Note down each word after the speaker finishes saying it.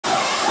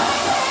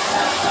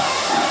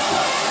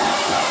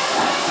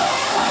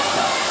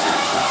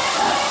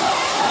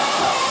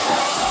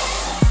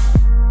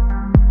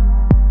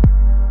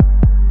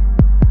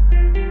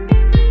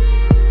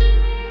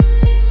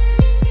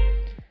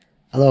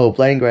Hello,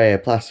 Blaine Gray here,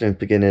 plastering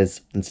beginners,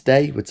 and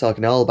today we're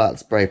talking all about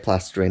spray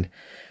plastering.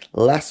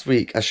 Last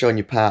week I showed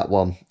you part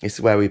 1. This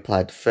is where we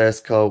applied the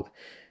first coat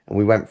and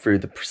we went through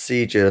the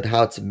procedure and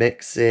how to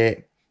mix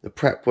it, the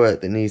prep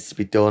work that needs to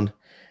be done,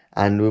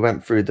 and we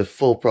went through the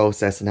full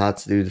process and how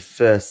to do the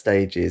first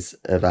stages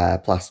of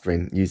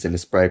plastering using the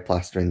spray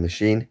plastering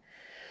machine.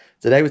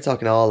 Today we're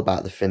talking all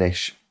about the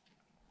finish.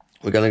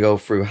 We're going to go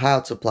through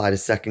how to apply the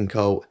second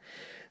coat,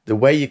 the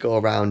way you go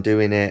around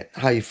doing it,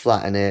 how you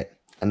flatten it,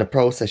 and the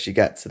process you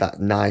get to that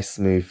nice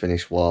smooth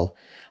finish wall.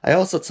 I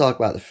also talk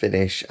about the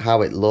finish,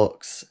 how it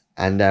looks,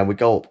 and we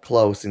go up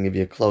close and give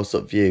you a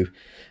close-up view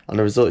on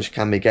the results you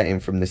can be getting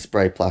from this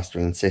spray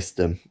plastering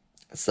system.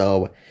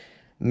 So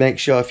make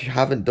sure if you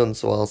haven't done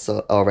so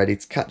also already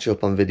to catch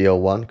up on video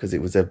 1, because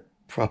it was a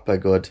proper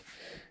good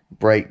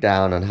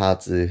breakdown on how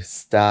to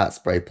start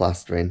spray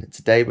plastering.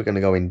 Today we're going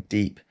to go in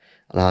deep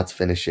on how to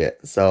finish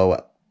it.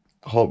 So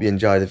I hope you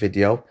enjoy the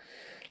video.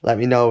 Let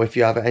me know if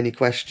you have any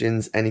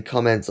questions, any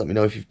comments. Let me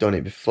know if you've done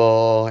it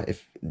before,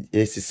 if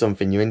this is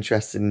something you're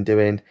interested in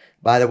doing.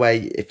 By the way,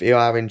 if you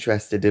are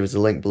interested, there is a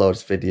link below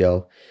this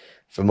video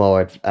for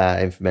more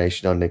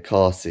information on the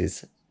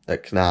courses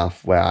at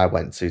Knauf where I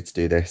went to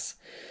do this.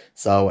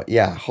 So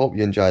yeah, hope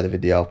you enjoy the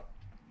video.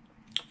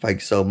 Thank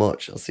you so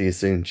much. I'll see you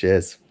soon.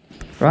 Cheers.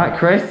 Right,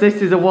 Chris, this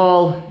is a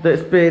wall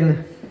that's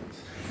been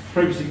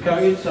previously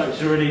coated, so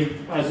it's already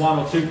had 1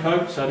 or 2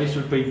 coats, so this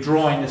would be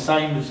drying the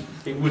same as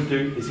it would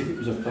do as if it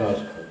was a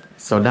first coat.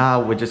 So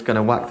now we're just going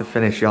to whack the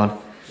finish on.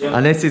 Yep.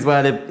 And this is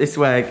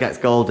where it gets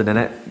golden, in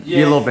it. Yeah.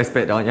 You love this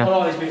bit, don't you? I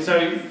like this bit.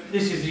 So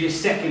this is your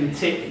second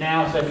tip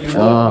now, so if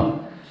you're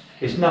working,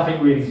 it's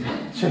nothing really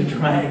too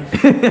dramatic.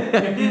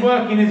 If you're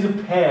working as a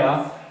pair,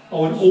 I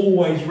would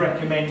always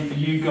recommend for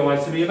you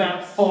guys to be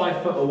about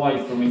 5 foot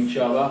away from each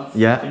other.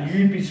 Yeah. So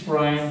you'd be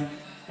spraying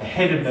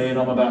ahead of me and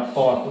I'm about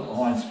 5 foot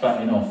behind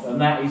spatting off,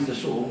 and that is the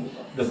sort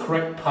of the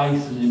correct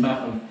pace and the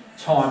amount of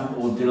time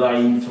or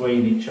delay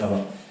between each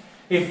other.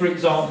 If, for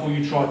example,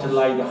 you try to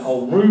lay the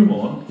whole room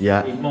on,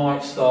 it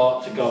might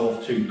start to go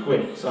off too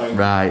quick. So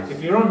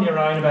if you're on your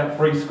own, about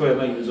 3 square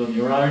metres on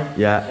your own,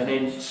 and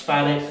then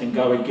spat it and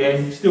go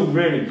again, it's still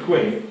really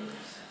quick.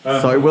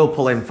 So it will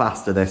pull in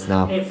faster, this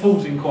now? It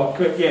pulls in quite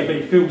quick, yeah, but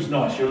it feels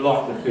nice. You'll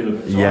like the feel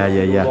of it. So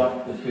you'll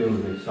like the feel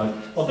of it.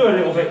 So I'll do a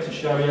little bit to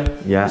show you.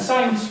 Yeah. The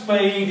same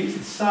speed, it's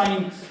the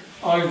same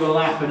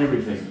overlap and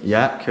everything.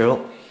 Yeah,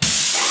 cool.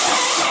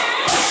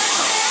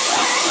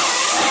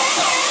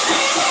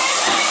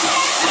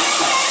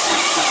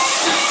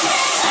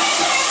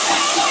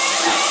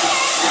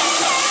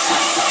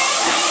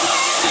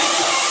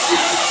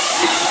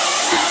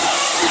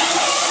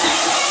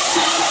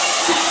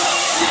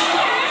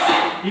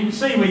 You can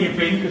see where you've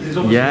been because there's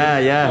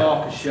obviously a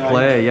darker shade.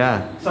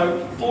 Clear,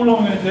 So all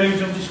I'm going to do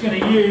is I'm just going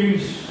to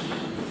use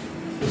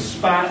the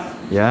spat,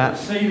 the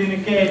sealing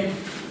again,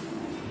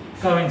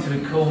 go into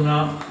the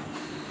corner,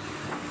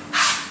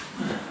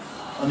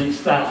 and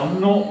it's that.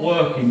 I'm not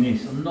working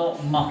this, I'm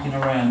not mucking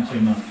around too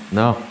much.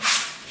 No.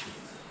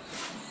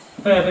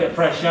 Fair bit of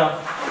pressure,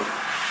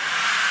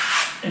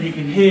 and you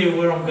can hear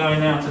where I'm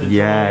going out to the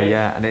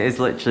top. And it is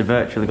literally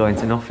virtually going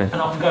to nothing.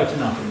 And I can go to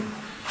nothing.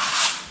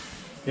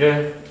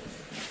 Yeah.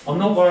 I'm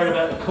not worried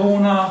about the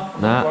corner,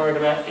 I'm not worried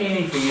about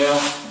anything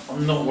else,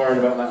 I'm not worried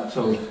about that at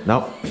all.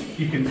 Nope.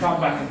 You can come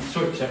back and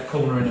switch that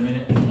corner in a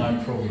minute, no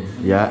problem.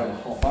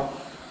 Hop up.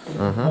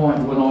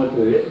 When I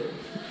do it,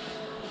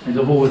 is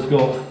I've always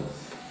got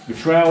the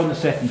trowel and the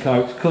second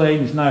coat's clean,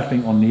 there's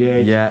nothing on the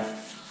edge.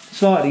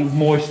 Slightly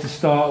moist to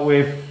start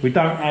with, we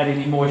don't add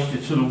any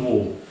moisture to the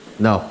wall.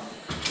 No.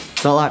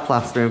 It's not like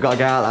plastering, we've got to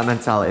get out of that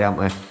mentality, haven't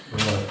we?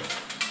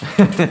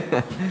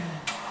 Right.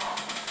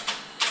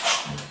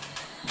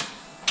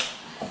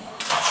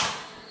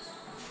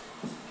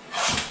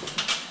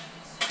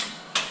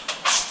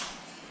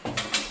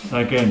 So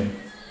again,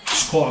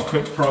 quite a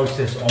quick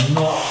process. I'm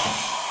not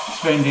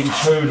spending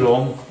too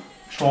long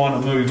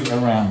trying to move it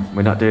around.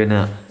 We're not doing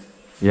that.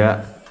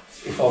 Yeah.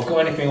 If I've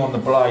got anything on the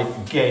blade,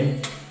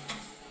 again,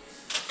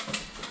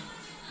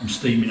 I'm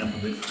steaming up a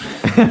bit.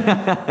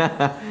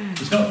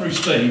 It's not through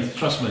speed,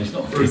 trust me, it's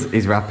not through.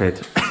 He's rapid.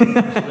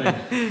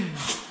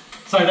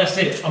 So that's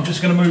it. I'm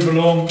just going to move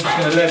along, just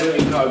going to level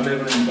it and go,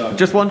 level it and go.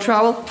 Just one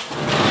trowel?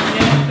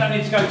 Yeah, don't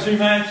need to go too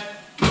mad,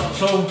 not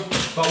at all.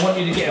 But I want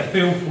you to get a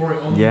feel for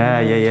it on the wall.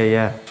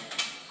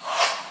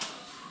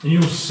 And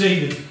you'll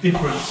see the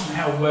difference in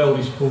how well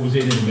this pulls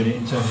in a minute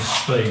in terms of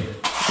speed.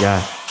 Yeah.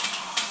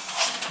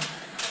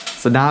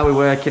 So now we're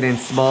working in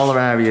smaller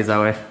areas,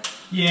 are we?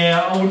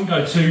 Yeah, I wouldn't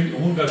go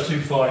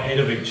too far ahead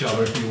of each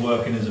other if you're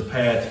working as a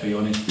pair, to be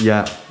honest.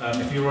 Yeah.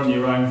 If you're on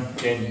your own,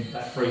 again,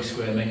 that 3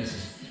 square metres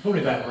is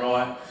probably about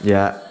right.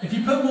 Yeah. If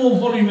you put more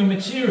volume of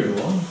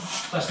material on,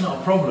 that's not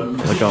a problem.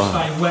 If you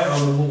stay wet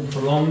on the wall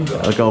for longer,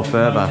 it'll go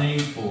further. No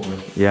need for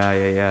it. Yeah.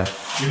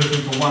 You're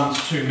looking for 1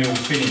 to 2 mil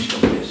finish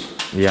on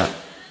this. Yeah.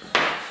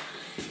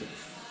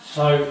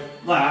 So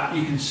that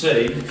you can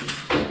see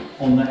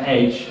on the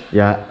edge.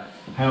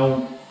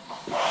 How.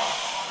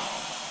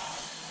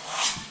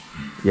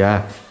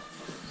 Yeah.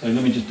 So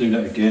let me just do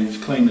that again. Let's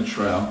clean the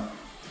trowel.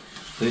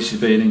 So this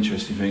should be an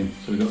interesting thing.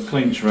 So we've got a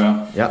clean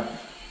trout. Yep.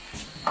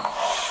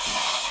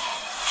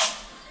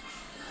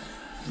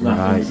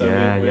 Nothing,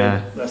 Right,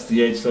 yeah. That's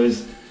the edge, so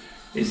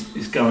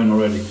it's going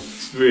already.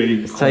 It's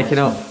really... It's taking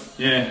off.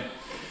 Yeah.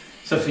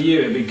 So for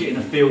you, it'll be getting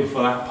a feel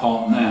for that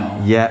part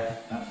now. Yeah.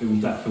 That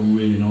feels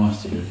really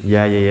nice to you.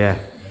 Yeah.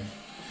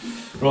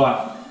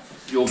 Right,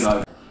 you'll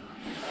go.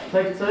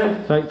 Take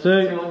two. Take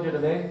two. 200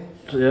 of me.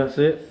 Yeah, that's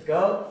it.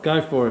 Go. Go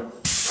for it.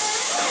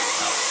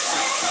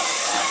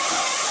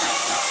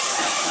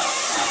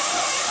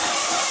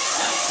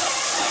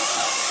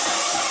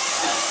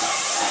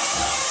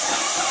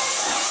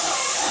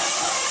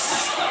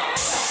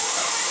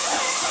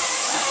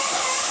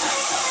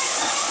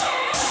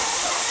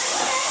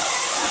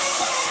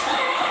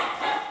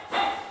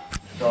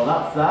 So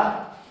that's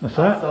that. That's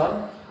that.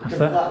 Done. We That's can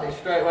that. flatten it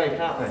straight away,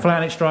 can't we?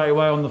 Flatten it straight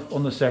away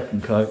on the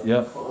second coat.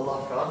 Yep. Put the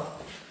lock on.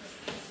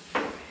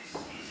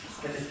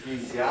 Let's get this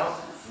beauty out.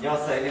 You're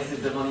saying this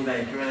is the money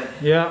maker, isn't it?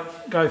 Yeah,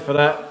 go for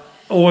that.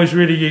 Always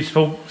really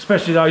useful,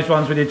 especially those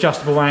ones with the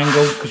adjustable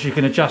angle, because you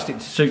can adjust it to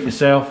suit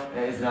yourself.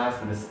 It is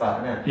nice with a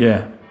spat, isn't it?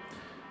 Yeah.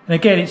 And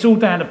again, it's all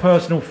down to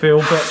personal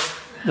feel, but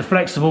the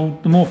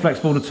more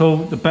flexible the tool,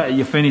 the better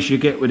your finish you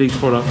get with these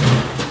products.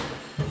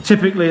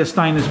 Typically a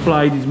stainless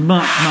blade is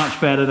much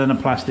better than a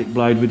plastic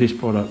blade with this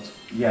product.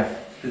 Yeah,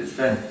 because it's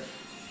thin.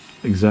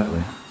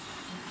 Exactly.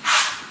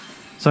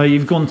 So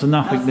you've gone to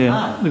nothing That's there.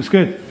 nice. Looks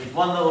good. There's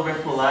one little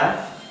ripple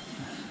there.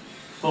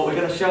 But we're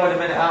going to show in a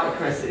minute, aren't we,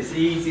 Chris? It's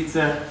easy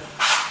to...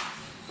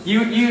 You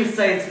were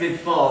saying to me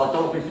before,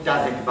 don't be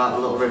pedantic about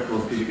the little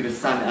ripples because you can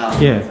just sand it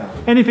out. Yeah.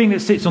 Anything that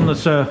sits on the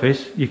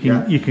surface, you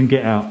can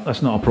get out.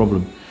 That's not a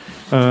problem.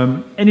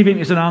 Anything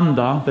that's an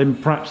under, then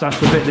perhaps that's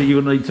the bit that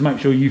you'll need to make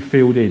sure you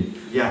filled in.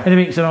 Yeah.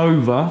 Anything that's an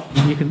over,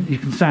 you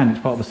can sand. It's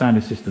part of the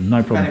sanding system.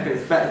 No problem. And if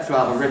it's better to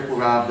have a ripple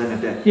rather than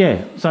a dip.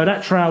 Yeah. So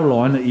that trail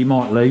line that you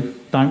might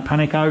leave, don't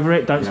panic over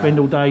it. Don't spend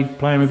all day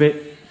playing with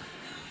it.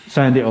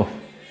 Sand it off.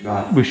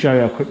 Right. We'll show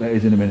you how quick that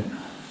is in a minute.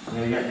 I'm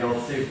going to get your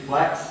super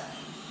flex.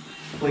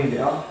 Cleaned it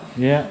up.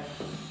 Yeah.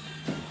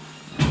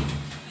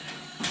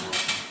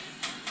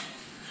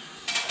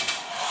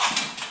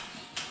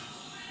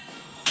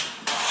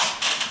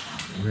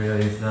 It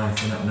really is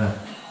nice, isn't it?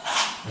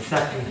 The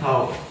second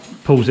coat.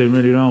 Pulls in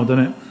really well,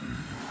 doesn't it?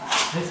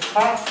 It's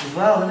fast as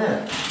well, isn't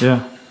it?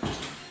 Yeah.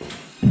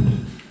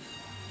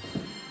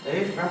 It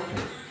is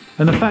rapid.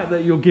 And the fact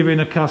that you're giving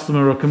a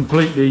customer a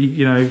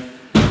completely,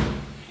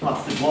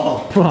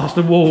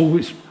 plaster wall,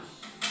 it's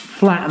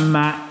flat and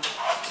matte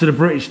to the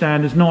British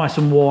standards, nice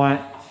and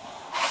white,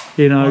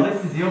 Well,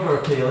 this is the other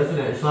appeal, isn't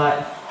it? It's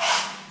like,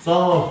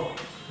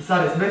 it's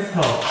had its mist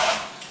coat.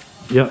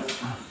 Yep.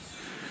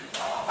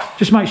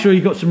 Just make sure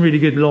you've got some really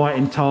good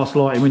lighting, task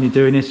lighting when you're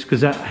doing this,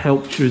 because that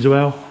helps you as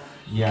well.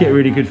 Yeah. Get a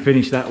really good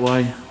finish that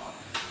way.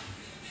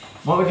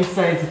 What would you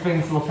say is the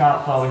things to look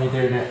out for when you're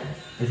doing it?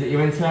 Is it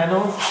your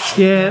internals?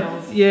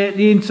 Yeah,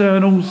 the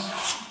internals,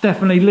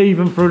 definitely leave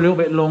them for a little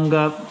bit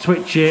longer,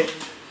 twitch it.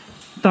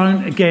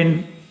 Don't,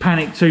 again,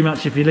 panic too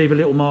much if you leave a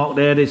little mark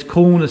there. There's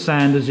corner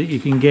sanders that you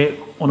can get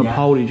on a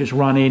pole, you just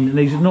run in. And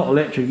these are not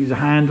electric, these are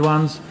hand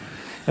ones.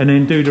 And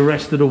then do the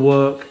rest of the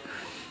work.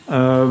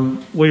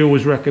 We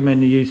always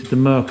recommend the use of the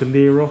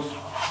Mercaleros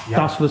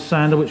dustless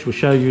sander, which we'll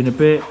show you in a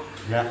bit.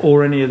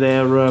 Or any of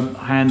their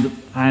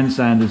hand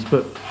sanders,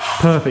 but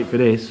perfect for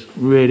this,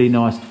 really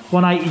nice.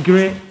 180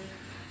 grit,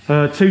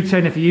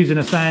 210 if you're using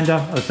a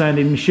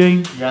sanding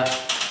machine.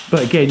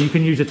 But again, you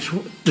can use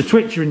the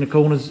twitcher in the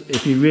corners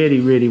if you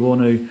really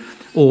want to,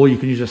 or you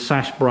can use a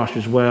sash brush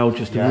as well,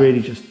 just to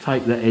really just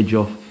take that edge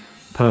off.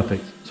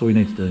 Perfect, that's all you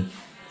need to do.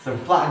 So we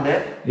flattened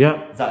it.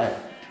 Yep. Is that it?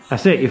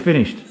 That's it, you're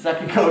finished.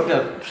 Second coat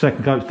done.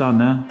 Second coat's done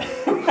now.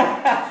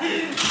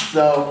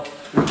 So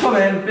we've come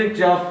in, big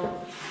job.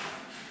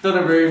 Done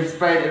a room,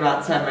 sprayed it in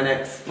about 10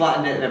 minutes,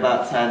 flattened it in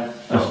about 10.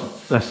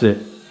 That's it.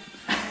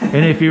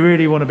 And if you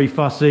really want to be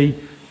fussy,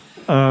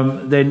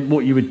 then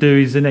what you would do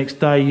is the next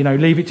day,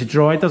 leave it to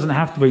dry. It doesn't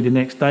have to be the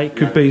next day. It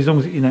could be as long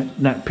as, in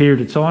that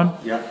period of time.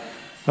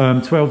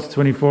 12 to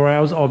 24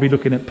 hours, I'll be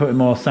looking at putting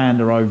my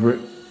sander over it.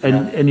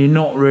 And you're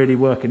not really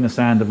working the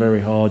sander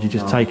very hard. You're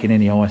just taking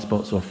any eye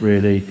spots off,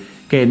 really.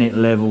 Getting it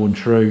level and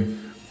true.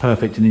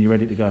 Perfect, and then you're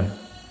ready to go.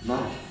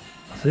 Nice.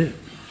 That's it.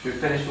 Should we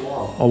finish the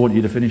wall? I want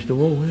you to finish the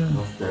wall, yeah.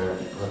 Let's do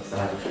it. Looks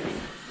like.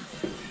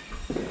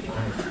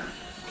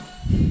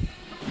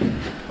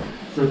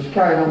 So just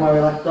carrying on where we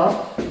left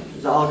off.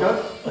 Is that all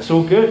good? That's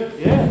all good.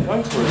 Yeah,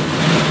 go for it.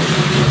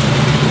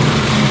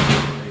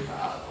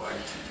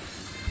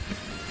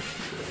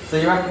 So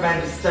you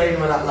recommend staying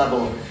with that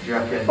level, do you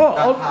reckon? Oh,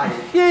 that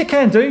height? yeah, you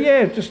can do.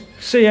 Yeah, just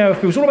see how it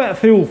feels. It's all about a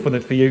feel for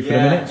you for the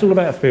minute. It's all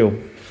about a feel.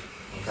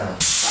 Okay.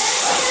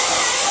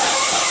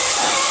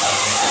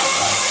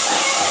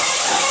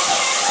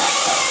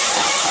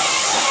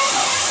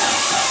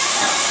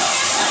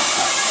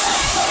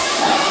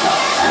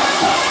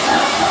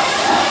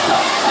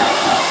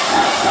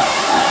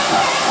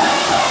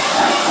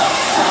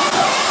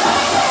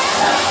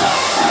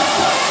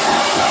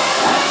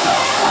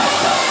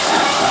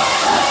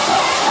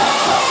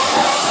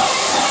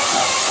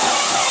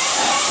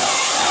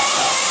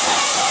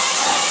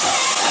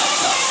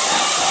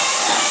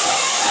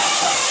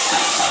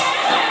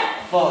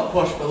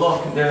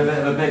 look and do a bit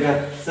of a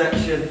bigger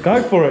section.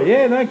 Go for it,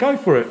 yeah, no, go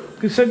for it.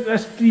 Because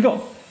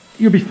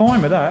you'll be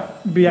fine with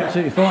that. You'll be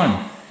absolutely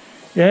fine.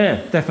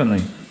 Yeah,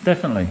 definitely,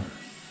 definitely.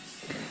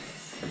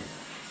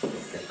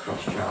 Let's get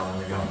cross trowel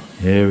and we go.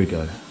 Here we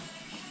go.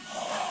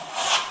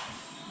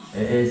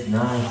 It is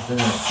nice,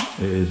 isn't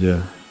it? It is,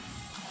 yeah.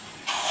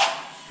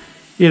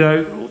 You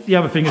know, the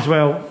other thing as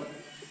well,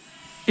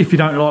 if you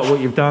don't like what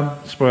you've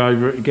done, spray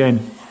over it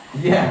again.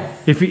 Yeah.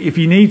 If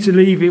you need to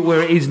leave it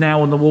where it is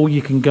now on the wall,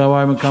 you can go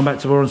home and come back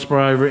tomorrow and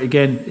spray over it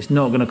again. It's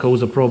not going to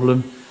cause a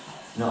problem.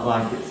 Not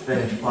like it's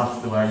finished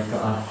plaster where you've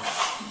got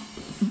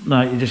to...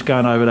 No, you're just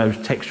going over those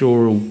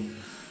textural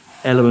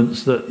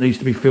elements that needs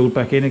to be filled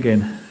back in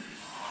again.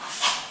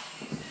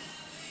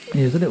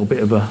 Here's a little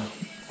bit of a...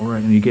 I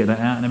reckon you get that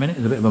out in a minute.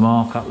 There's a bit of a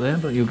mark up there,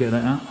 but you'll get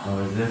that out. Oh,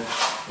 is it?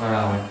 Where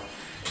are we?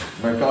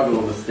 My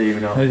goggles are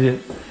steaming up. Is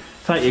it?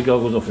 Take your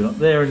goggles off.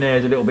 There and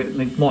there's a little bit.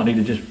 You might need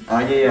to just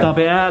yeah. dub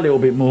it out a little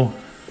bit more.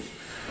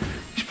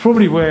 It's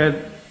probably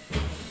where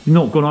you've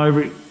not gone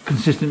over it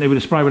consistently with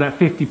a spray with that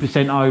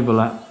 50%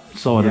 overlap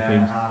side of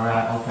things. Yeah,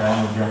 right, okay,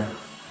 I'm with you.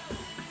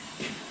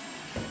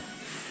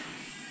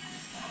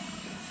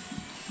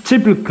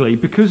 Typically,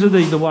 because of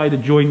the way the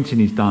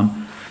jointing is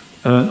done,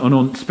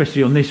 and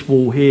especially on this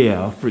wall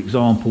here, for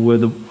example, where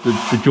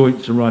the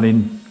joints are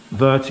running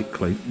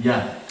vertically,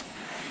 yeah,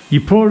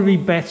 you're probably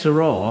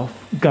better off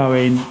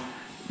going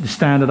the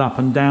standard up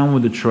and down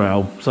with the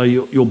trowel, so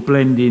you're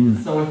blending.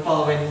 So we're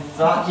following.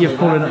 So actually, you're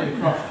following the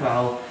cross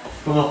trowel.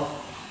 Come up.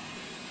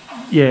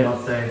 Yeah.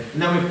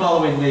 And then we're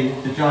following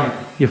the joint.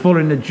 You're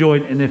following the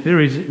joint, and if there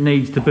is, it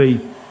needs to be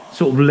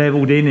sort of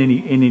levelled in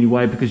any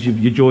way because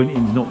your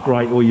jointing's not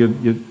great, or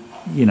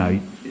you know,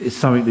 it's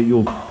something that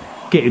you're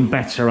getting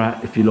better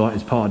at, if you like,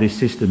 as part of this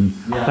system.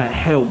 Yeah. That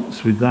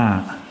helps with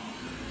that.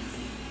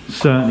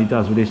 Certainly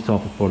does with this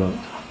type of product.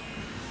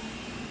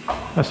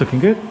 That's looking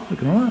good.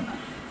 Looking all right.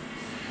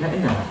 Get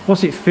in there.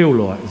 What's it feel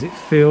like? Does it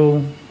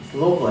feel? It's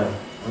lovely.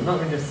 I'm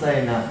not just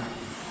saying that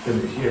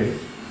because it's you.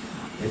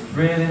 It's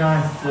really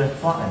nice to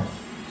flatten.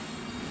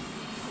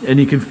 And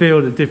you can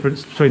feel the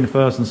difference between the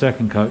first and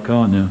second coat,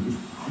 can't you?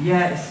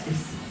 Yeah,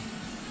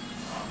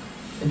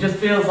 it just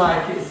feels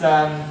like it's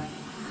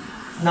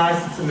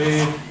nicer to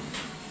move.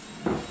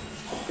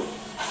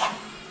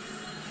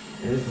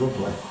 It is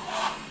lovely.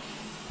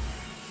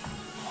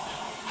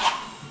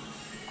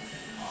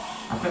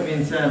 I think the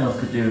internals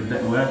could do a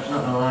bit of work, I'm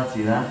not going to lie to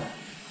you there.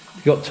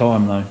 You've got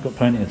time though, got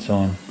plenty of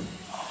time.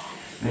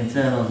 The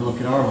internals are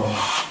looking horrible.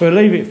 We'll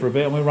leave it for a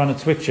bit and we'll run a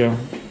twitcher.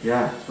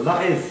 Yeah, but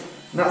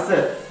that's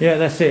it. Yeah,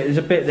 that's it. There's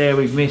a bit there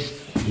we've missed.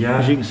 Yeah.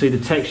 As you can see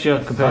the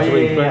texture compared to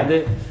where you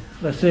blended it.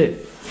 That's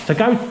it. So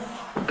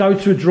go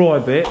to a dry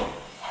bit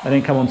and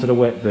then come on to the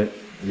wet bit.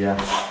 Yeah.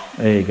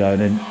 There you go,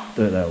 and then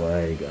do it that way,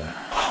 there you go.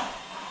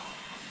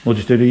 We'll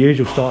just do the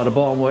usual, start at the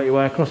bottom, work your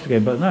way across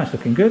again, but no, it's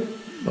looking good.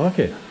 I like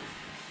it.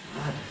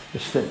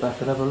 Just step back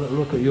and have a little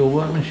look at your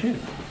workmanship.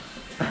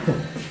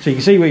 So you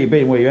can see where you've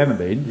been, where you haven't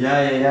been.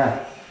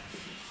 Yeah.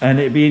 And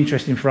it'd be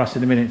interesting for us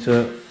in a minute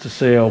to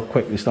see how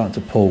quickly it's starting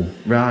to pull.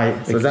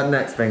 Right, so is that the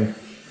next thing?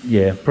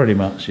 Yeah, pretty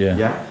much, yeah.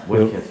 Yeah,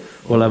 wicked.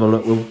 We'll have a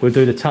look, we'll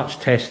do the touch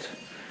test,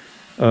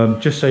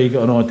 just so you've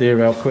got an idea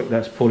how quick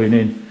that's pulling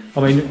in.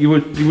 I mean, you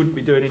wouldn't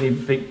be doing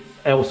anything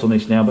else on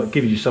this now, but it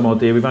gives you some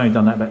idea. We've only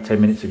done that about 10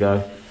 minutes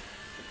ago.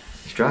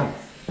 It's dry.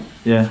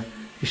 Yeah.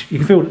 You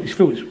can feel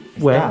it's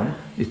wet.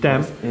 It's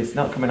damp. It's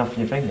not coming off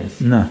your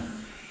fingers. No.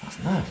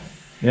 That's nice.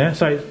 Yeah,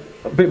 so it's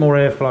a bit more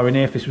airflow in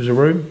here if this was a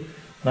room.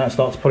 That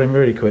starts pulling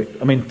really quick.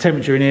 I mean,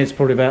 temperature in here is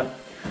probably about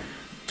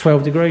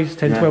 12 degrees,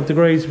 10, 12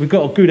 degrees. We've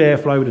got a good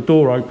airflow with the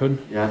door open.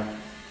 Yeah.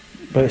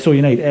 But it's all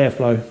you need,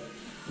 airflow.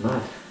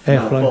 Nice.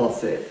 Airflow.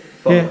 Force it.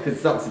 Yeah. Because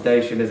it's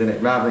oxidation, isn't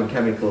it? Rather than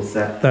chemical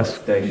set. That's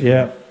oxidation.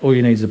 Yeah. All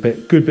you need is a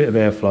good bit of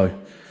airflow.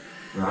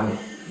 Right.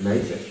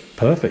 Amazing.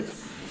 Perfect.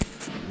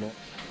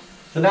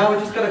 So now we're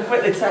just going to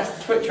quickly test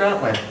the twitcher,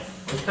 aren't we?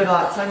 It's been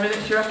like 10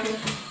 minutes, you reckon?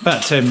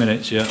 About 10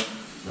 minutes, yeah.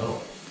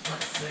 Oh,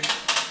 let's see.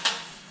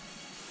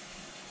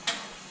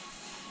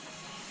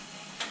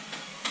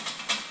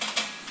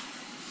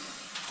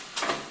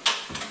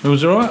 It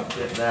was alright?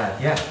 There.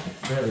 Yeah,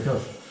 it really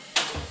does.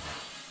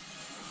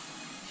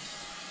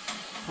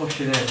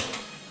 Pushing in.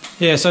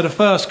 Yeah, so the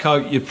first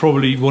coat you'd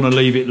probably want to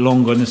leave it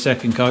longer, and the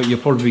second coat you'll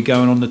probably be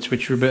going on the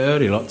twitcher a bit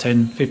earlier, like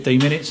 10, 15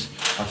 minutes.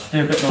 I'll just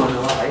do a bit more in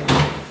the light.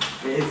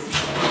 It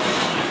is.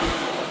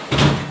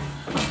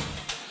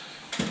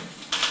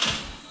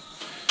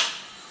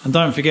 And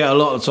don't forget, a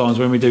lot of times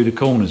when we do the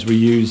corners, we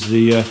use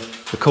the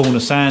corner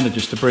sander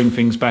just to bring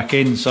things back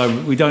in, so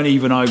we don't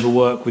even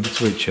overwork with the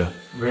twitcher.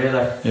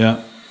 Really?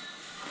 Yeah.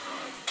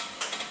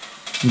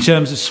 In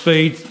terms of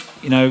speed,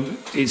 you know,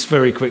 it's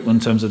very quick in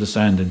terms of the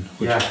sanding,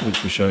 which we'll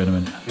show you in a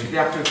minute. Would you be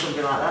happy with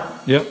something like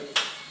that? Yep.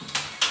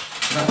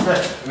 That's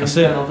it. That's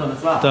it. Done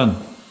as well.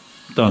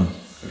 Done.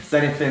 If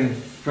there's anything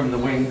from the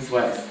wings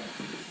where it's...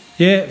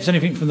 Yeah, if there's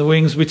anything from the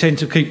wings, we tend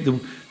to keep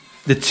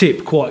the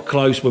tip quite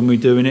close when we're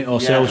doing it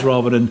ourselves,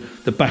 rather than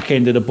the back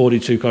end of the body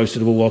too close to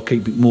the wall. I'll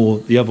keep it more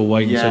the other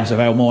way in terms of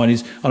how mine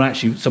is. And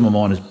actually, some of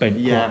mine is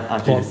bent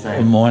quite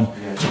on mine.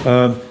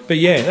 Yeah. But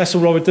yeah, that's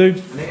all I would do.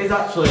 And it is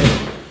actually,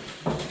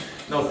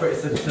 no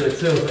criticism to the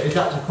tool, but it's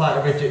actually quite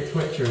a rigid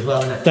twitcher as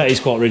well, isn't it? That is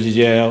quite rigid,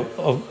 yeah.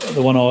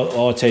 The one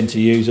I tend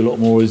to use a lot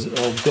more is,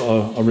 I've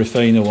got a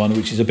refiner one,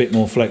 which is a bit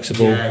more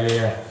flexible. Even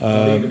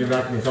the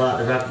Ragni's, I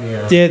like the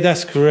Ragni. Yeah,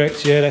 that's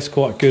correct. Yeah, that's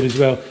quite good as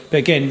well. But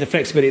again, the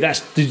flexibility,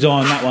 that's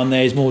designed, that one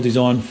there is more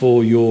designed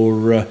for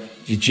your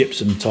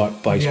gypsum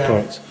type base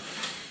products.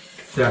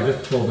 See, I've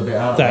just pulled a bit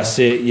out. That's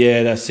it,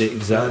 yeah, that's it,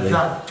 exactly.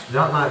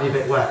 That might be a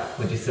bit wet,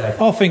 would you say?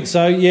 I think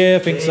so, yeah,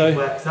 I think so. It is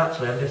wet, 'cause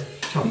actually I'm just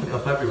chopping it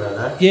up everywhere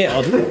there.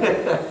 Yeah,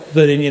 but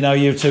then you know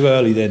you're too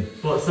early then.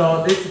 But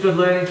so this is a good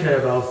learning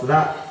curve also,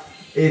 that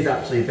is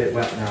actually a bit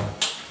wet now.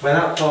 When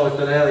that floor was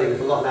done earlier, it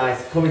was a lot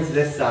nicer. Coming to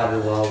this side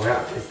of the wall,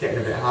 it's getting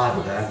a bit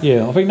harder there.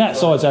 Yeah, I think that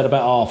side's had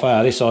about half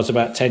hour, this side's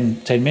about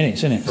 10 minutes,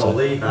 isn't it? So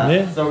leave that.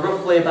 Yeah. So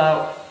roughly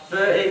about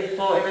 30,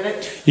 40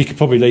 minutes? You could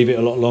probably leave it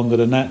a lot longer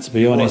than that, to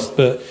be honest.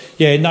 But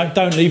yeah, no,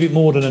 don't leave it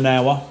more than an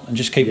hour and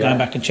just keep going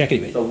back and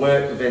checking it. So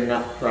work within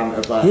that parameter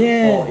of like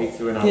 40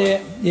 to an hour.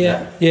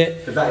 Yeah.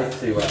 Because that is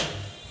too wet.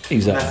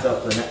 Exactly. Mess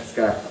up the next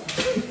guy.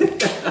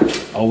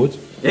 I would.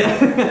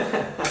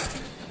 Yeah.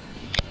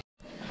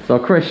 So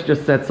Chris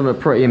just said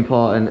something pretty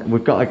important.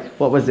 We've got,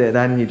 what was it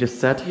then you just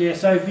said? Yeah,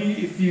 so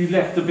if you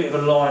left a bit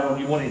of a line on,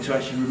 you wanted to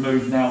actually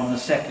remove now on the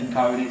second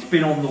coat, and it's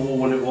been on the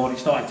wall a little while, it's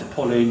starting to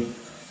pull in.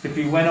 If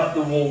you went up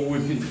the wall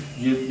with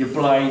your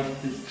blade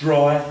that's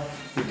dry,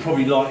 you're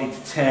probably likely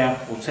to tear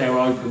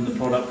open the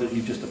product that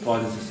you've just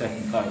applied as a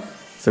second coat.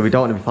 So we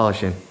don't want to be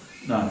polishing?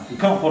 No, we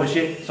can't polish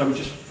it, so we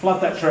just flood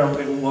that trail with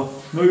a bit of water,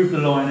 move the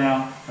line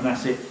out, and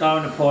that's it.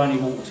 Don't apply any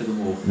water to the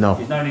wall. No.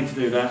 There's no need to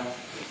do that.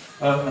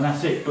 And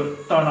that's it,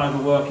 but don't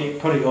overwork it,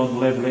 put it on,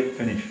 level it,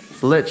 finish.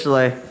 So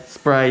literally,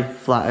 spray,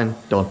 flatten,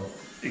 done.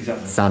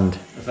 Exactly. Sand.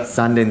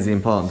 Sanding's the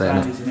important bit.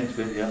 Sand is the next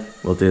bit, yeah.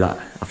 We'll do that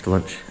after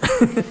lunch.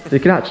 So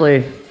you can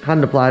actually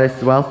hand apply this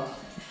as well.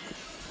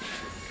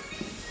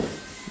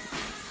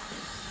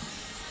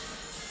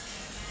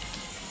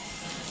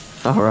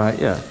 Alright,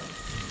 yeah.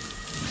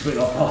 It's a bit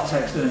like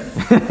Partex, isn't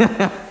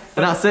it?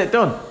 And that's it,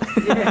 done.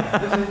 Yeah,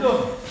 that's it,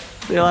 done.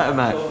 See you later,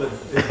 mate.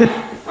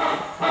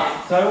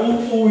 So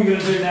all you're going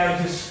to do now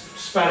is just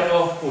spat it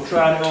off or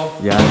trowel it off.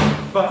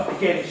 Yeah. But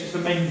again, it's just a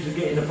means of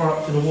getting the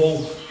product to the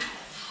wall.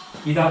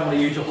 You don't want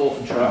to use a hawk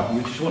and trowel.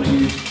 You just want to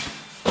use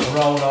a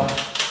roller,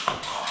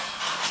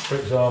 for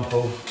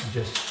example, and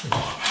just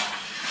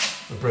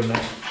bring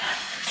that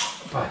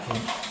back in.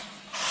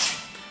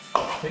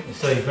 I think you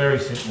see, very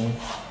simple.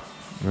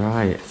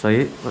 Right, so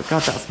look,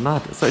 God, that's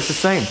mad. So it's the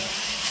same.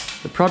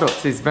 The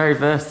product is very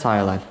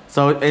versatile then.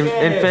 So in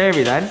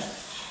theory then,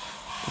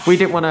 if we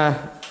didn't want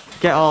to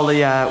get all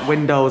the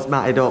windows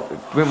matted up,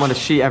 we didn't want to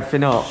sheet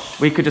everything up,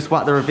 we could just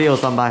whack the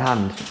reveals on by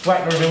hand.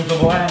 Whack the reveals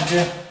on by hand,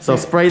 yeah. So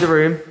spray the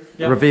room,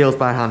 reveals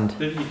by hand.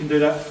 You can do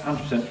that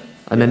 100%.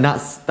 And then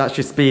that's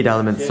your speed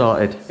element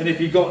sorted. And if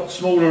you've got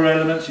smaller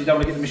elements, you don't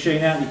want to get the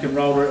machine out, you can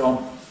roller it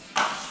on.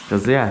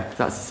 Because that's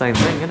the same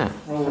thing, isn't it?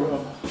 Roller it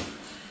on.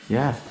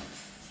 Yeah.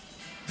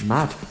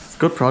 Mad. It's a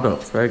good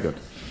product, very good.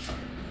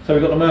 So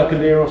we've got the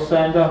Mercadero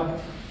sander.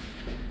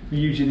 We're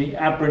using the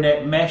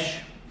Abranet mesh.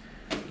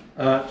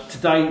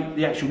 Today,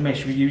 the actual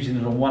mesh we're using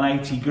is a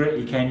 180 grit.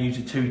 You can use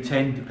a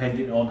 210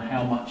 depending on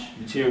how much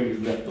material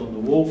you've left on the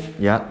wall.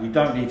 Yeah. We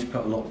don't need to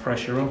put a lot of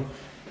pressure on.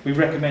 We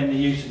recommend the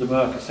use of the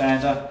Merca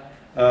sander.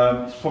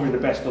 It's probably the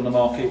best on the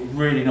market.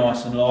 Really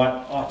nice and light,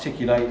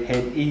 articulated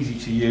head, easy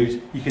to use.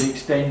 You can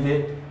extend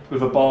it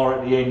with a bar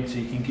at the end so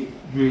you can get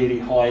really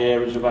high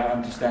areas without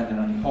having to stand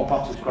on any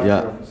pop-ups. It's great for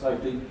health and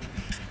safety.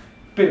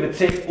 Bit of a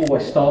tip,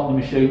 always start the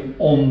machine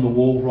on the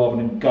wall rather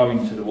than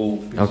going to the wall.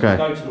 Because if you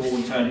go to the wall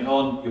and turn it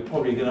on, you're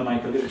probably going to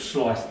make a little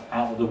slice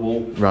out of the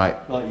wall.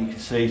 Right. Like you can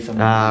see.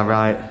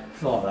 Right.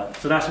 It's like that.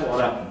 So that's what will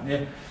happen,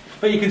 yeah.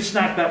 But you can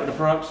snag that with the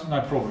products,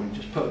 no problem.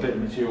 Just put a bit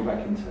of material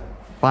back into it.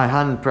 By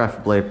hand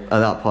preferably at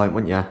that point,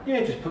 wouldn't you?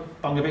 Yeah, just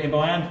bung a bit in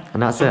by hand.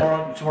 And that's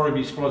Tomorrow you'll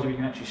be surprised if you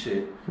can actually see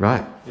it.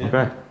 Right,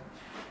 okay.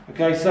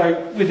 Okay,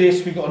 so with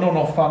this we've got an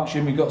on-off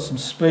function, we've got some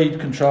speed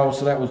control,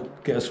 so that will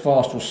get us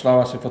faster or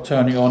slower. So if I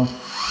turn it on,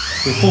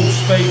 we're full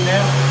speed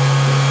now.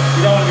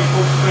 You don't want to be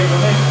full speed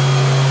on this.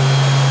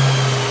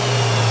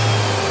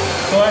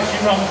 So I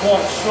actually run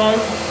quite slow.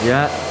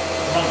 Yeah.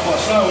 Run quite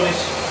slow on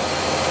this.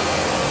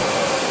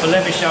 But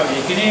let me show you.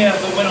 You can hear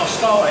that when I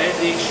start it,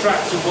 the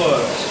extractor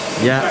works.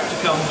 The extractor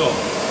comes on.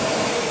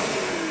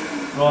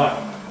 Right,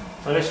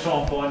 so let's try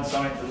and find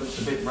something that looks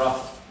a bit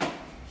rough.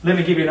 Let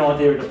me give you an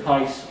idea of the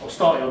pace. I'll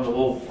start it on the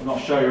wall and I'll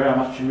show you how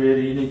much you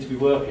need to be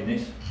working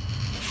this.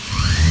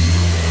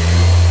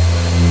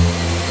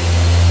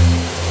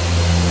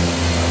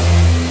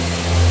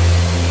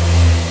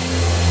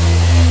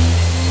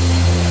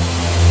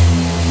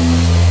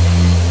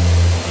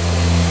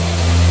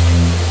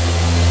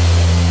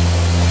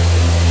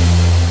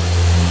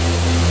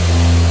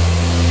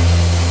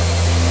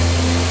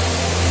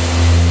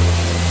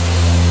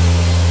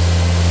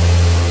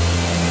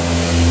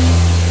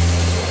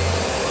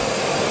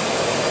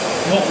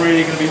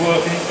 you're going to be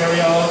working it very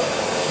hard.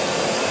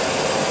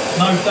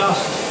 No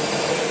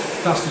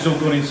dust. Dust is all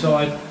gone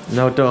inside.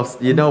 No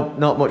dust. You know,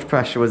 not much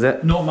pressure, was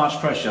it? Not much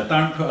pressure.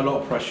 Don't put a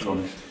lot of pressure on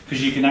it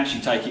because you can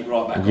actually take it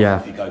right back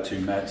off if you go too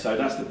mad. So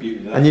that's the beauty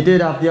of that. And you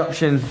did have the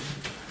option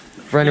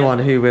for anyone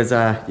who was,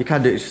 you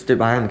can do it, just do it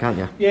by hand, can't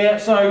you? Yeah,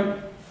 so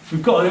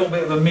we've got a little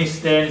bit of a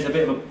mist there. There's a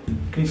bit of a,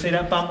 can you see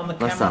that bump on the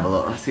camera? Let's have a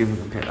look. Let's see if we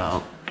can pick that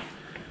up.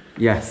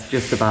 Yes,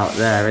 just about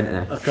there, isn't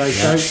it? Okay,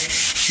 so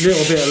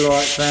little bit of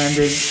light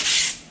sanding.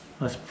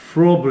 That's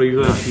probably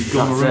virtually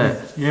gone already.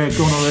 It. Yeah,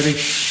 gone already.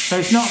 So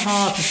it's not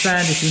hard to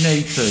sand if you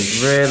need to.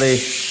 Really?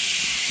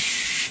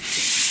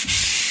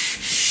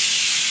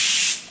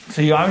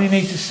 So you only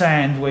need to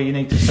sand where you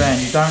need to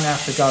sand. You don't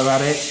have to go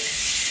at it.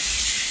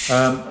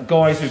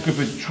 Guys who are good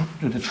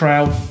with the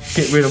trowel,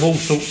 get rid of all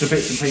sorts of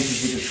bits and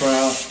pieces with the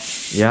trowel.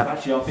 Yeah.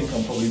 Actually, I think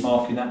I'm probably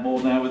marking that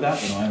more now with that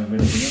than I am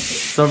with anything else.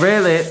 So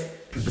really,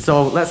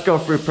 so let's go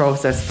through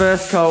process.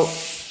 First coat,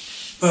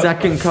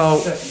 second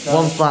coat,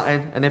 one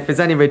flatten, and if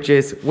there's any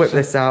ridges, whip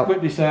this out.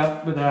 Whip this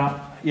out, without.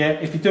 Yeah,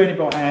 if you're doing it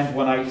by hand,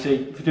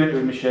 180. If you're doing it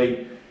with a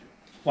machine,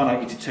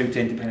 180 to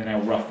 210, depending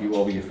on how rough you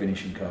are with your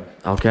finishing coat.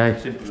 Okay.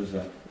 Simple as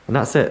that. And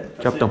that's it.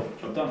 Job done.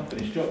 Job done.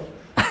 Finished job.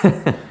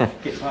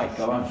 Get paid.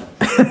 Go home.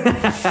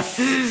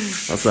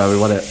 That's where we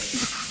want it.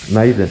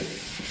 Amazing.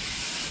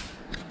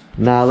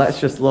 Now let's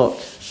just look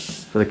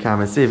for the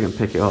camera and see if we can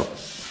pick it up.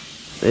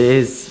 It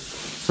is.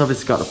 It's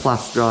obviously got the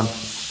plaster on.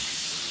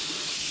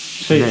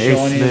 See it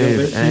shiny a little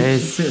bit. It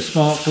is. A bit of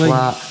sparkly.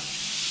 Flat.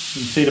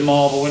 You can see the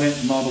marble in it,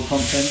 the marble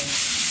content.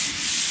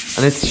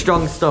 And it's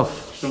strong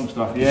stuff. Strong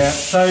stuff, yeah.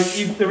 So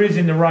if there is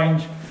in the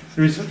range,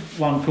 there is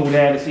one called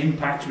Airless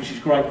Impact, which is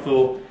great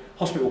for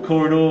hospital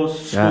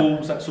corridors,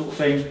 schools, that sort of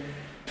thing.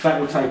 That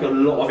will take a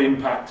lot of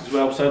impact as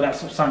well, so that's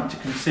something to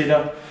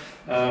consider.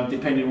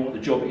 Depending on what the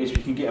job it is,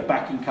 we can get a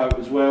backing coat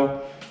as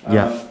well.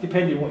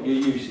 Depending on what your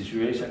use is,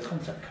 really. So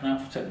contact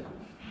Knauf Technical.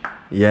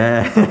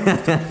 Yeah. So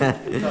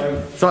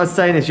what I was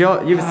saying is,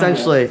 you've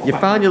essentially you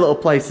found your little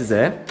places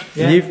here.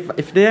 Yeah. And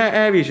if there are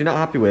areas you're not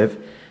happy with,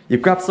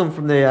 you've grabbed some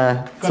from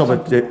the tub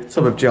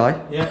of joy.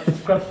 Yeah,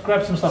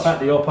 grab some stuff out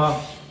the hopper.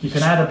 You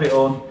can add a bit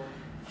on.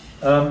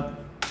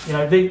 You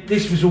know,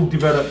 this was all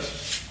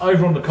developed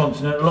over on the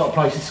continent. A lot of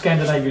places,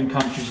 Scandinavian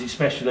countries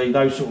especially,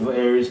 those sort of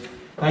areas,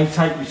 they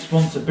take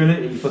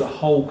responsibility for the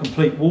whole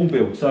complete wall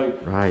build. So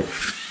right.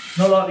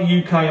 Not like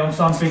the UK on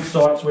some big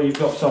sites where you've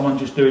got someone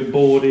just doing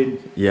boarding,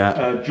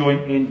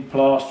 jointing,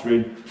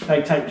 plastering.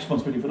 They take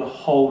responsibility for the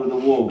whole of the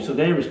wall, so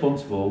they're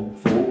responsible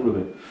for all of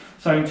it.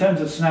 So in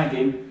terms of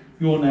snagging,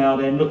 you're now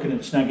then looking at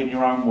snagging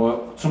your own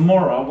work.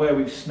 Tomorrow, where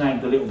we've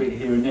snagged a little bit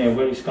here and there,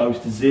 where this goes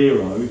to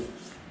zero,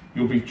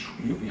 you'll be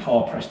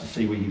hard pressed to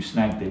see where you've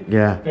snagged it.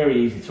 Yeah.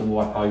 Very easy to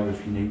wipe over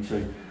if you need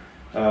to,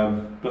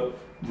 but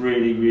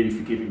really, really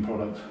forgiving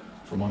product,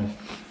 if I'm honest.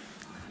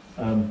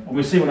 And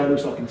we'll see what that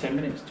looks like in 10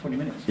 minutes, 20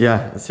 minutes.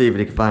 Yeah, and see if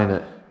you can find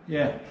it.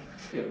 Yeah,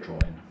 it'll dry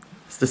in.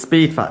 It's the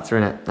speed factor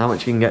in it, how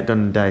much you can get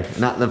done in a day.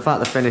 And the fact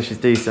the finish is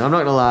decent. I'm not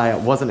gonna lie, I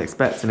wasn't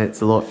expecting it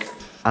to look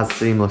as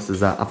seamless as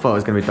that. I thought it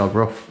was gonna be dog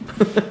rough.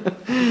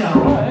 You've done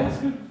alright,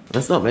 that's good.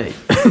 That's not me.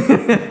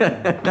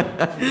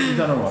 You've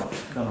done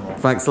alright,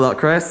 Thanks a lot,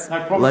 Chris. No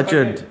problem.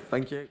 Legend.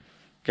 Thank you.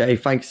 Okay,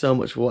 thank you so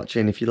much for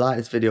watching. If you like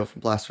this video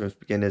from Plastering for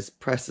Beginners,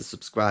 press the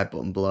subscribe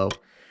button below.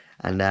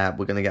 And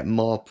we're going to get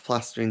more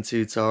plastering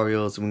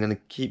tutorials, and we're going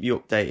to keep you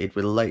updated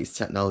with the latest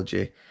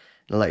technology and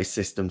the latest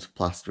systems for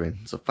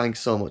plastering. So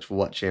thanks so much for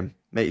watching.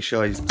 Make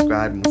sure you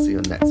subscribe, and we'll see you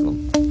on the next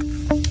one.